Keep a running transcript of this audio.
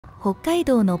北海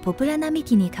道のポプラ並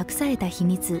木に隠された秘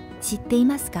密、知ってい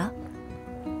ますか？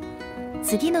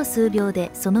次の数秒で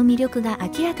その魅力が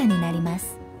明らかになりま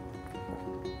す。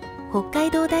北海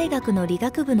道大学の理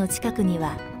学部の近くに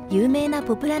は有名な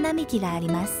ポプラ並木があり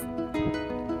ます。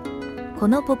こ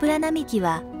のポプラ並木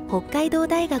は北海道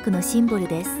大学のシンボル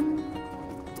です。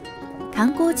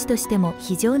観光地としても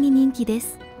非常に人気で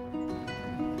す。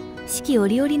四季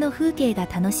折々の風景が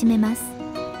楽しめます。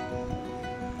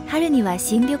春には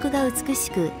新緑が美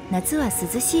しく、夏は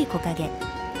涼しい木陰。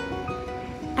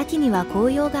秋には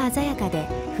紅葉が鮮やかで、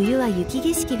冬は雪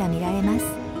景色が見られます。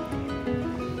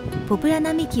ポプラ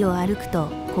並木を歩くと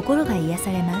心が癒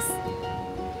されます。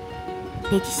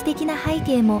歴史的な背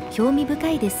景も興味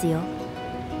深いですよ。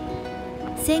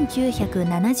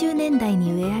1970年代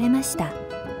に植えられました。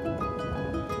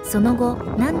その後、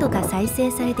何度か再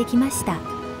生されてきました。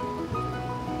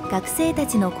学生た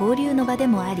ちの交流の場で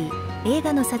もあり、映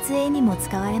画の撮影にも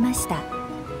使われました。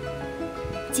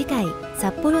次回、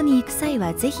札幌に行く際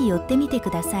はぜひ寄ってみて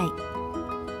ください。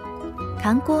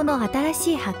観光の新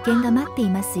しい発見が待って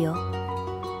いますよ。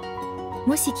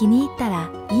もし気に入ったら、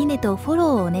いいねとフォ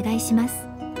ローをお願いします。